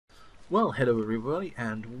Well, hello everybody,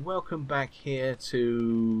 and welcome back here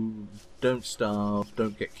to Don't Starve,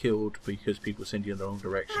 Don't Get Killed because people send you in the wrong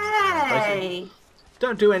direction. Hey!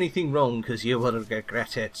 Don't do anything wrong because you will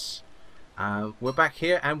regret it. We're back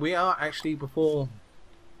here, and we are actually, before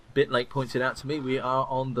Bitlate pointed out to me, we are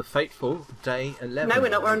on the fateful day 11. No, we're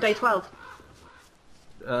not. We're on day 12.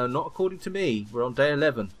 Not according to me. We're on day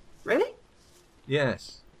 11. Really?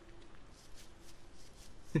 Yes.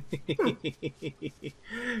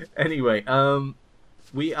 Anyway,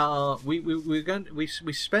 we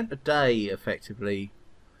spent a day effectively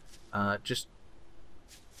just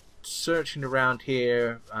searching around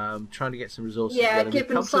here, trying to get some resources. Yeah, together.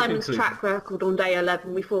 given Simon's track record on day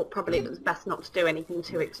 11, we thought probably it was best not to do anything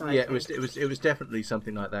too exciting. Yeah, it was definitely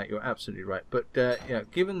something like that. You're absolutely right. But yeah,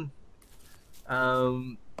 given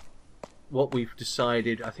what we've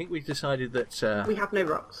decided, I think we've decided that we have no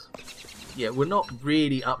rocks. Yeah, we're not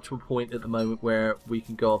really up to a point at the moment where we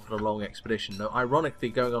can go off on a long expedition. Though, ironically,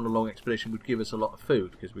 going on a long expedition would give us a lot of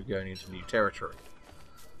food because we're going into new territory.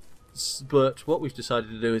 But what we've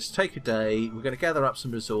decided to do is take a day. We're going to gather up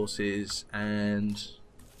some resources, and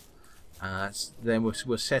then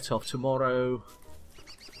we'll set off tomorrow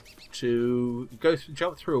to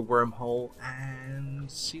jump through a wormhole and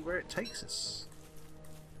see where it takes us.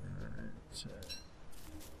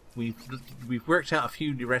 We've worked out a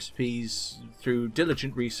few new recipes through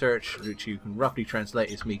diligent research, which you can roughly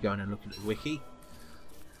translate as me going and looking at the wiki.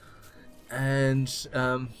 And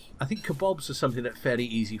I think kebabs are something that's fairly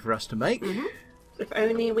easy for us to make. Mm-hmm. If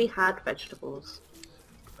only we had vegetables.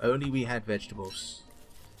 If only we had vegetables.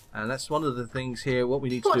 And that's one of the things here. What we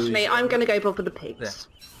need to do is... Fortunately, I'm going to go bother the pigs.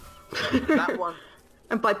 Yeah. That one.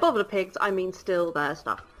 And by bother the pigs, I mean steal their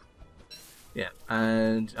stuff. Yeah,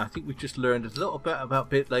 and I think we've just learned a little bit about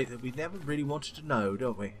Bitlate that we never really wanted to know,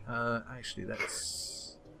 don't we? Actually,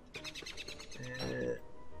 let's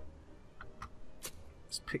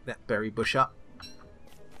pick that berry bush up.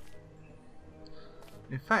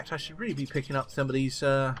 In fact, I should really be picking up some of these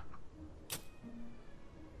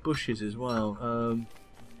bushes as well.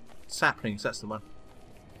 Saplings, that's the one.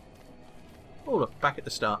 Oh look, back at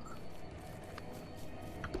the start.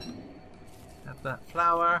 Have that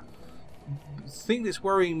flower. The thing that's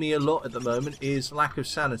worrying me a lot at the moment is lack of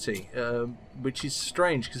sanity, which is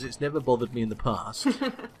strange because it's never bothered me in the past.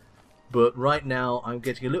 But right now I'm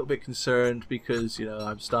getting a little bit concerned because, you know,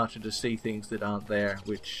 I'm starting to see things that aren't there,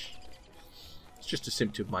 which is just a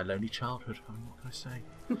symptom of my lonely childhood. I mean, what can I say?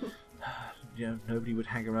 You know, nobody would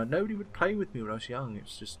hang around, nobody would play with me when I was young.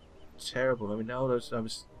 It's just terrible. I mean, now I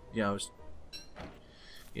was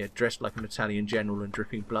dressed like an Italian general and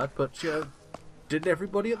dripping blood, but you know. Didn't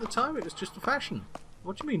everybody at the time? It was just a fashion.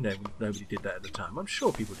 What do you mean nobody did that at the time? I'm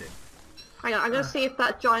sure people did. Hang on, I'm going to see if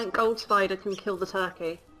that giant gold spider can kill the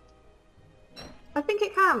turkey. I think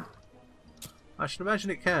it can. I should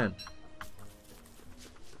imagine it can.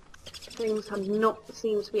 Things have not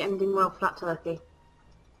seemed to be ending well for that turkey.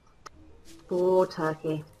 Poor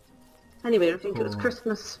turkey. Anyway, I think it was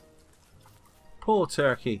Christmas. Poor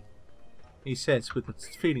turkey, he says with a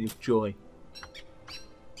feeling of joy.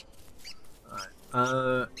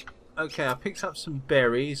 Okay, I picked up some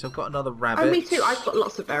berries. I've got another rabbit. Oh, me too. I've got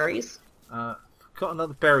lots of berries. Got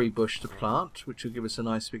another berry bush to plant, which will give us a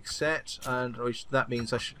nice big set, and that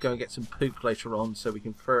means I should go and get some poop later on so we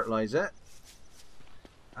can fertilise it.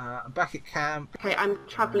 I'm back at camp. Okay, I'm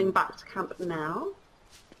travelling back to camp now.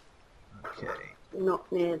 Okay.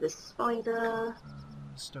 Not near the spider.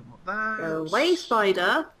 Just don't want that. Go away,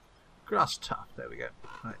 spider. Grass tuft. There we go.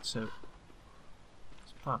 Right, so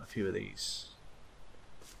let's plant a few of these.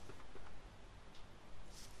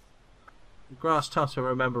 The grass tufts, if I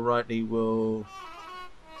remember rightly, will...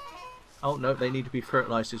 Oh no, they need to be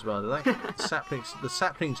fertilised as well, do they? The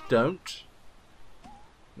saplings don't,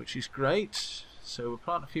 which is great. So we'll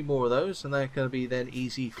plant a few more of those, and they're going to be then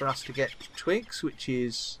easy for us to get twigs, which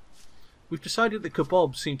is... We've decided that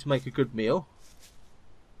kebabs seem to make a good meal.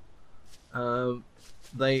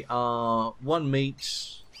 They are one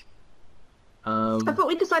meat. I thought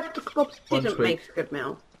we decided the kebabs didn't make a good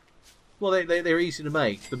meal. Well, they're easy to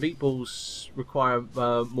make. The meatballs require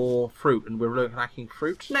more fruit, and we're lacking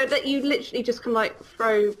fruit. No, that you literally just can like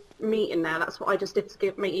throw meat in there. That's what I just did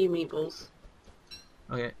to make you meatballs.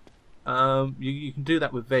 Okay. You can do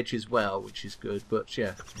that with veg as well, which is good. But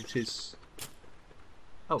yeah, it is.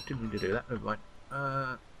 Oh, didn't mean to do that. Never mind.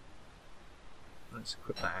 Let's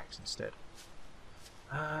equip that axe instead.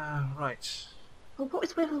 Right. Well, what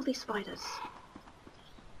is with all these spiders?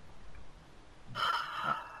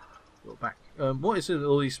 Go back. What is it with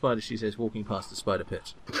all these spiders, she says, walking past the spider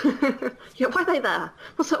pit? Yeah, why are they there?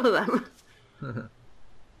 What's up with them?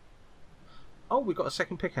 Oh, we've got a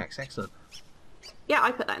second pickaxe. Excellent. Yeah,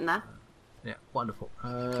 I put that in there. Yeah, wonderful.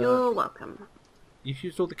 You're welcome. You've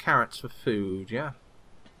used all the carrots for food, yeah?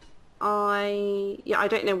 I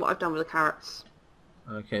don't know what I've done with the carrots.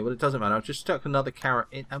 Okay, well it doesn't matter. I've just stuck another carrot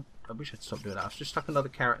in. I wish I'd stopped doing that. I've just stuck another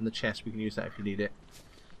carrot in the chest. We can use that if you need it.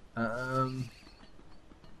 Don't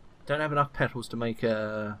have enough petals to make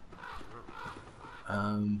a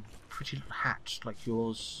pretty little hat like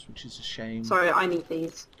yours, which is a shame. Sorry, I need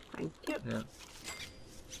these. Thank you. Yeah.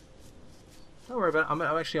 Don't worry about it.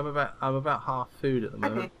 I'm about half food at the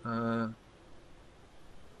moment. Okay.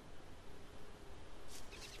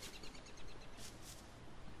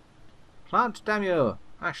 Plant, damn you!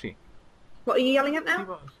 Actually, What are you yelling at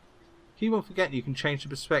now? keep on forgetting you can change the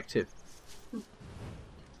perspective,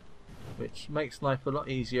 which makes life a lot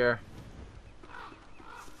easier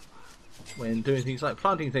when doing things like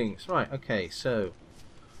planting things. Right, okay, so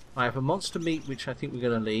I have a monster meat which I think we're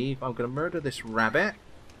going to leave. I'm going to murder this rabbit.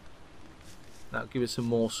 That'll give us a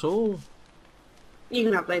morsel. You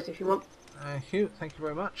can have those if you want. Thank you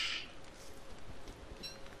very much.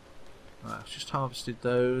 Right, I've just harvested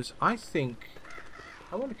those. I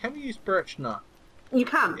wonder, can we use birch nut? You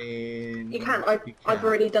can. You can. I've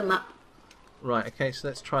already done that. Right, okay, so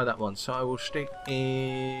let's try that one. So I will stick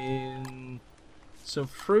in some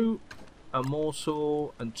fruit, a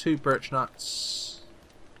morsel, and 2 birch nuts.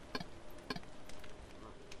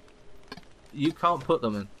 You can't put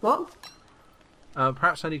them in. What?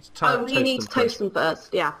 Perhaps I need to toast them. Oh, you need to toast them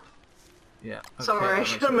first, yeah. Yeah. Okay, Sorry, I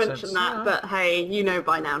should have mentioned that, but hey, you know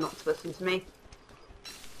by now not to listen to me.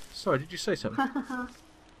 Sorry, did you say something?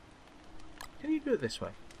 Can you do it this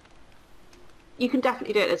way? You can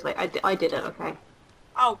definitely do it this way. I did it, okay.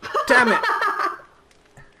 Oh, damn it!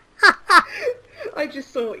 I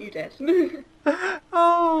just saw what you did.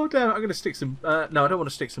 Oh, damn it. I'm going to stick some... no, I don't want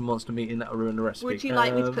to stick some monster meat in. That'll ruin the recipe. Would you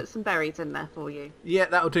like me to put some berries in there for you? Yeah,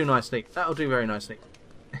 that'll do nicely. That'll do very nicely.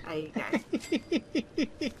 There you go.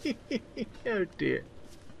 Oh, dear.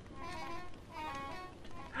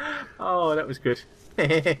 Oh, that was good.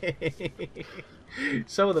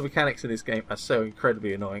 Some of the mechanics in this game are so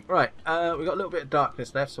incredibly annoying. Right, we've got a little bit of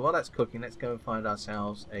darkness left, so while that's cooking, let's go and find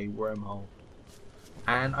ourselves a wormhole.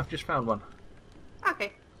 And I've just found one.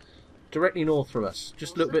 Okay. Directly north from us.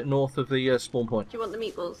 Just a little bit north of the spawn point. Do you want the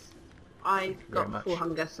meatballs? I've got full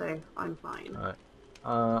hunger, so I'm fine. Alright.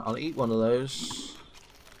 I'll eat one of those.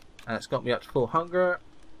 And it's got me up to full hunger.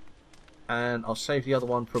 And I'll save the other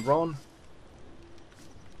one for Ron.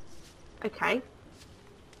 Okay.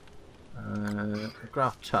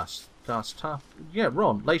 Graph Tusk. Glass Tough. Yeah,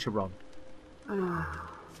 Ron. Later Ron.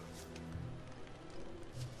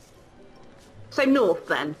 So north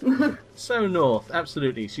then. So north,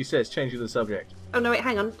 absolutely. She says, changing the subject. Oh no, wait,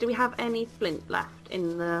 hang on. Do we have any flint left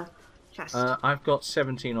in the chest? I've got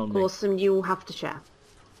 17 on me. Awesome, you will have to share.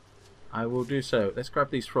 I will do so. Let's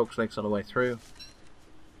grab these frog's legs on the way through.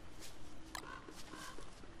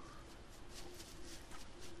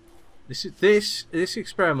 This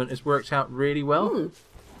experiment has worked out really well.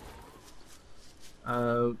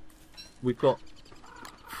 We've got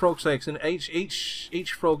frog's legs, and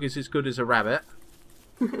each frog is as good as a rabbit.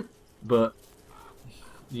 But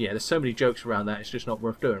yeah, there's so many jokes around that. It's just not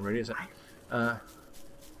worth doing, really, is it? You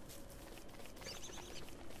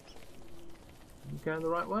going the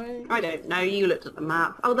right way? I don't know. You looked at the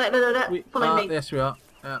map. Oh, there. Follow me. Yes, we are.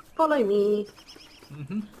 Follow me.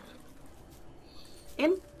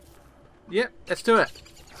 In? Yep, let's do it.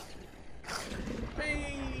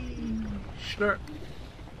 Whee! Slurp.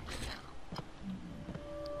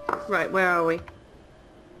 Right, where are we?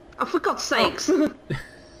 Oh, for God's sakes! Should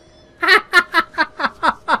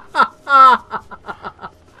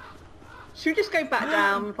we just go back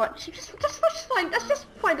down? Should we let's just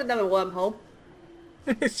find another wormhole.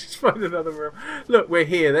 Let's just find another room. Look, we're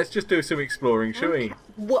here. Let's just do some exploring, shall we?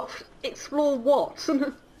 What? Explore what?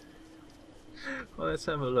 Well, let's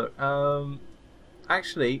have a look.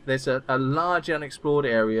 Actually, there's a large unexplored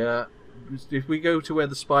area. If we go to where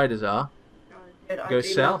the spiders are, go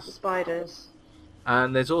south. The spiders.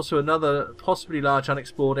 And there's also another possibly large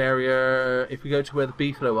unexplored area if we go to where the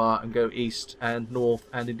beefalo are and go east and north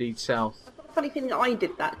and indeed south. Funny thing that I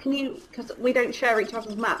did that. Can you? Because we don't share each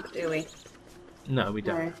other's map, do we? No, we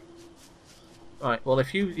don't. No. Right. Well,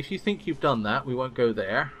 if you think you've done that, we won't go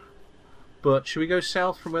there. But should we go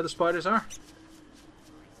south from where the spiders are?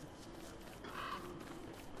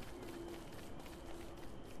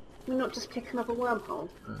 Can we not just pick another wormhole?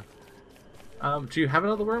 Do you have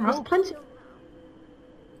another There's wormhole? plenty.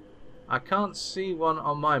 I can't see one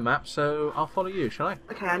on my map, so I'll follow you, shall I?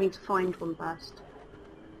 Okay, I need to find one first.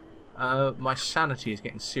 My sanity is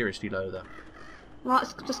getting seriously low, though. Well,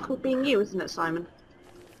 that's just called being you, isn't it, Simon?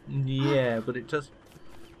 Yeah, but it does.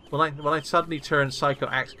 When I suddenly turn Psycho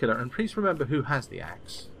Axe Killer, and please remember who has the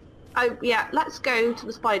axe. Oh, yeah, let's go to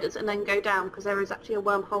the spiders and then go down, because there is actually a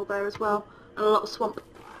wormhole there as well, and a lot of swamp.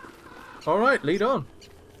 Alright, lead on.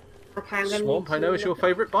 Okay, I'm going Swamp, I know, is your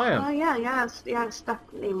favourite biome. Oh, yeah, it's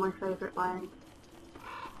definitely my favourite biome.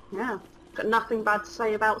 Yeah, got nothing bad to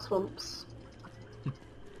say about swamps.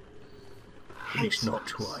 At least not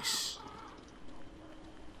twice.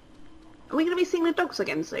 Are we going to be seeing the dogs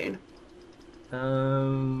again soon?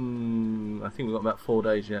 I think we've got about 4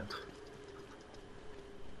 days yet.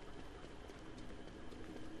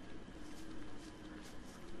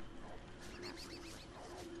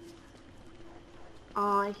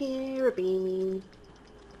 I hear a bee.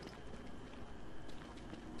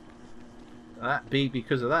 That bee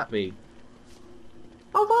because of that bee.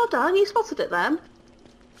 Oh, well done, you spotted it then.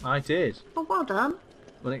 I did. Oh, well done.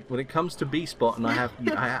 When it comes to bee spot, and I have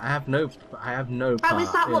no part. Oh,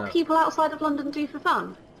 is that what know. people outside of London do for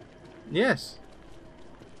fun? Yes.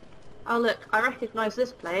 Oh look, I recognise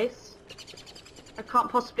this place. I can't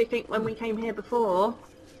possibly think when we came here before.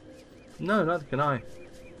 No, neither can I.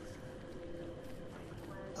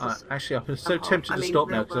 Actually, I'm so tempted to stop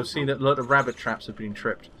now because I've seen that a lot of rabbit traps have been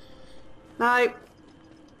tripped. No.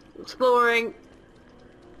 Exploring.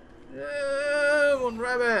 One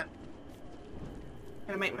rabbit.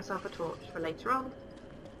 Gonna make myself a torch for later on.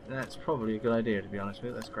 That's probably a good idea, to be honest with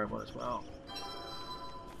you. Let's grab one as well.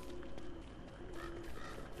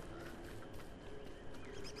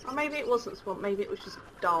 Or maybe it wasn't swamp, maybe it was just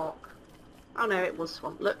dark. Oh no, it was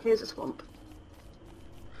swamp. Look, here's a swamp.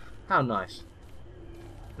 How nice.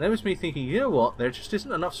 There was me thinking, you know what? There just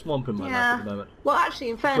isn't enough swamp in my life at the moment. Well, actually,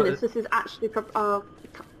 in fairness, this is actually...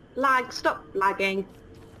 lag, stop lagging.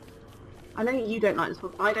 I know you don't like the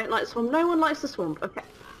swamp. I don't like the swamp. No one likes the swamp. Okay,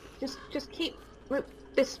 just keep move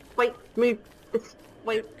this way. Move this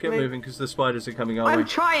way. Keep moving because the spiders are coming our I'm way.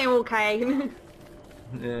 trying, okay.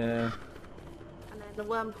 Yeah. And then the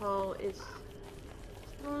wormhole is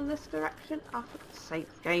still in this direction. Oh, for God's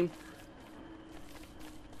sake, game.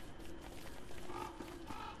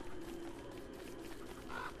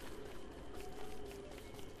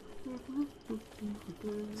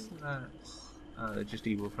 Oh, they're just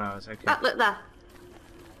evil flowers. Okay. Ah, look there.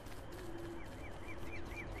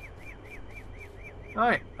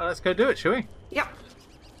 Alright, well, let's go do it, shall we? Yep.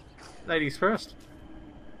 Ladies first.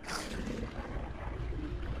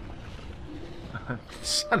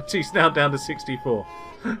 Sanity's now down to 64.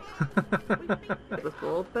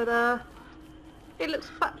 Before, but it looks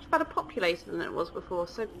much better populated than it was before.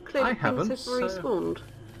 So clearly things have respawned.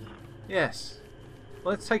 Yes.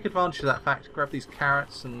 Well, let's take advantage of that fact. Grab these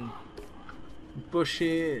carrots and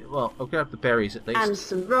bushes. Well, I'll grab the berries at least. And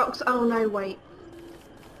some rocks. Oh no, wait.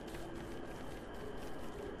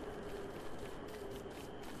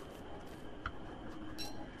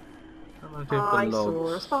 I saw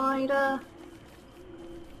a spider.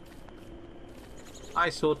 I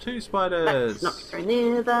saw 2 spiders. Let's not go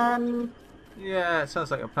near them. Yeah, it sounds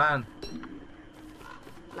like a plan.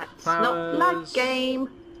 Let's not lag game.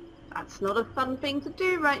 That's not a fun thing to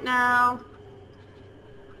do right now.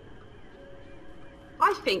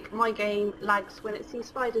 I think my game lags when it sees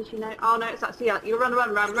spiders, you know. Oh no, it's actually, you run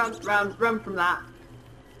from that.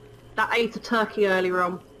 That ate a turkey earlier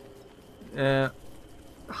on. Yeah.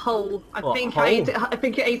 Whole. I What, think whole? I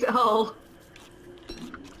think it ate it whole.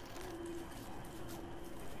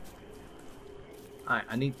 Alright,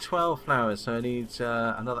 I need 12 flowers, so I need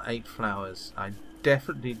another 8 flowers. I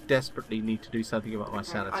desperately need to do something about my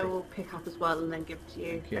sanity. I will pick up as well and then give it to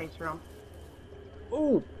you later on.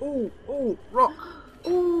 Oh, oh, oh, rock!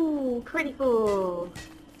 Ooh, pretty cool.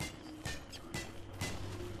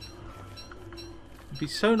 It'd be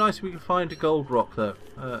so nice if we could find a gold rock, though.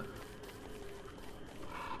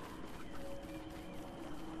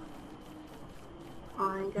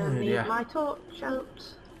 I'm gonna need my torch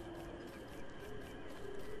out.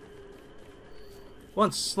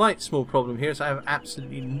 One slight small problem here is I have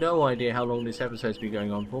absolutely no idea how long this episode's been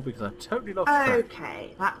going on for because I've totally lost track.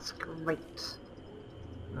 Okay, that's great.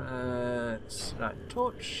 Right,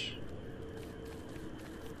 torch.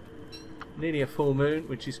 Nearly a full moon,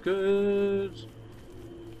 which is good.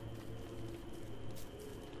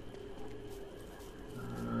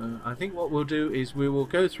 I think what we'll do is we will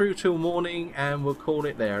go through till morning and we'll call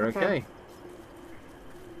it there, okay?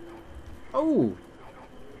 Oh!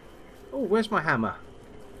 Oh, where's my hammer?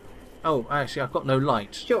 Oh, actually, I've got no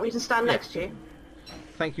light. Do you want me to stand next to you?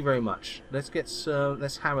 Thank you very much. Let's get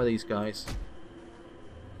let's hammer these guys.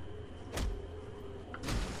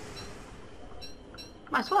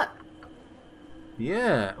 Nice work.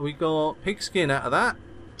 Yeah, we got pigskin out of that.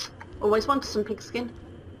 Always wanted some pigskin.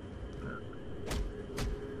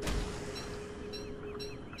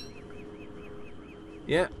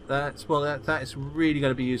 Yeah, that is really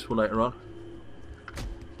going to be useful later on.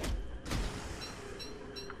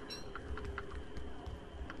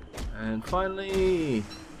 And finally,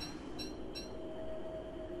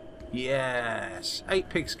 yes, 8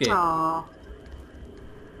 pigskin. Aww.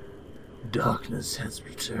 Darkness has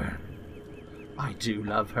returned. I do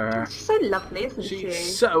love her. She's so lovely, isn't she?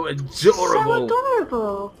 She's so adorable. So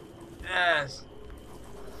adorable. Yes.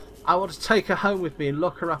 I want to take her home with me and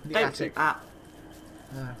lock her up in the attic. Don't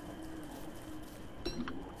do that.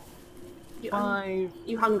 5.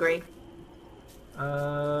 You hungry?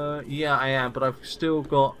 Yeah, I am, but I've still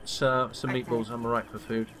got some meatballs. I'm alright for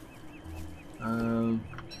food. Okay,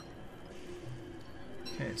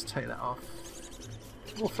 let's take that off.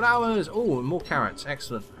 More flowers. Oh, and more carrots.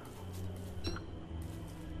 Excellent.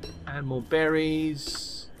 And more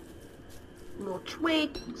berries. More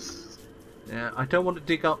twigs. Yeah, I don't want to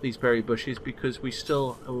dig up these berry bushes because we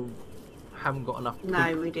still haven't got enough.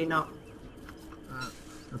 No, we do not.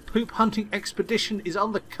 A poop hunting expedition is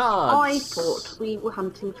on the cards. I thought we were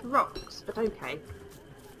hunting for rocks, but okay.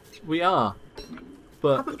 We are,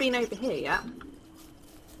 but Haven't been over here yet.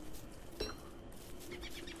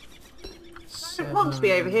 I don't want to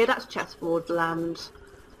be over here. That's chessboard land.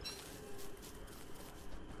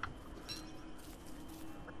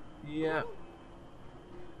 Yeah.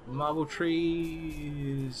 Marble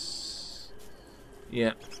trees.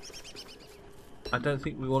 Yeah. I don't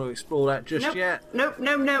think we want to explore that just yet. No.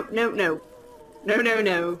 No.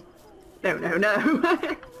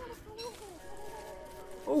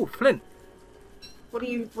 Oh, flint. What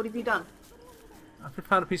have you done? I've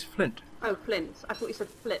found a piece of flint. Oh, flints. I thought you said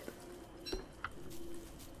flip.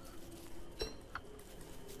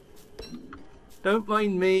 Don't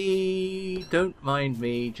mind me. Don't mind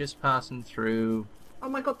me. Just passing through. Oh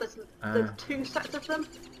my god, there's 2 sets of them.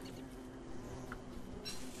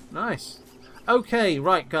 Nice. Okay,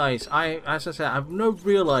 right, guys. As I said, I have no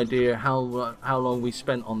real idea how long we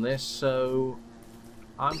spent on this, so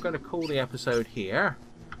I'm going to call the episode here.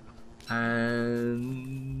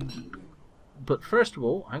 But first of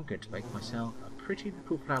all, I'm going to make myself a pretty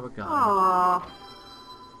little flower garden. Aww.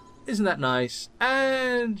 Isn't that nice?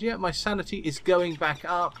 And yeah, my sanity is going back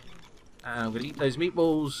up. And I'm going to eat those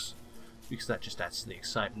meatballs because that just adds to the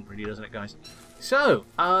excitement, really, doesn't it, guys? So,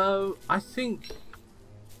 I think,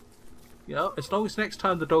 you know, as long as next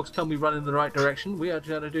time the dogs tell me run in the right direction, we're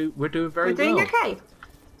doing very well. We're doing okay.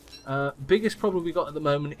 Biggest problem we got at the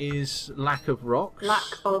moment is lack of rocks.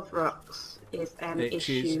 Lack of rocks is an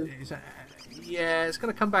issue. Yeah, it's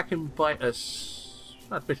going to come back and bite us.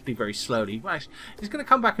 Admittedly, very slowly. Well, actually, it's going to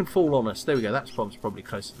come back and fall on us. There we go. That's probably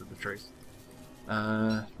closer to the truth.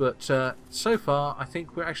 But so far, I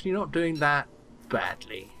think we're actually not doing that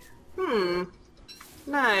badly.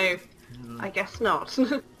 No, I guess not.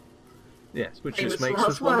 Yes, which just makes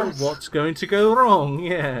us wonder what's going to go wrong.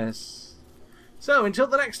 Yes. So, until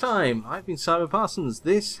the next time, I've been Simon Parsons.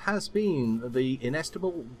 This has been the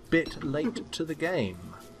inestimable Bit Late to the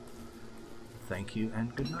Game. Thank you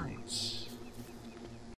and good night.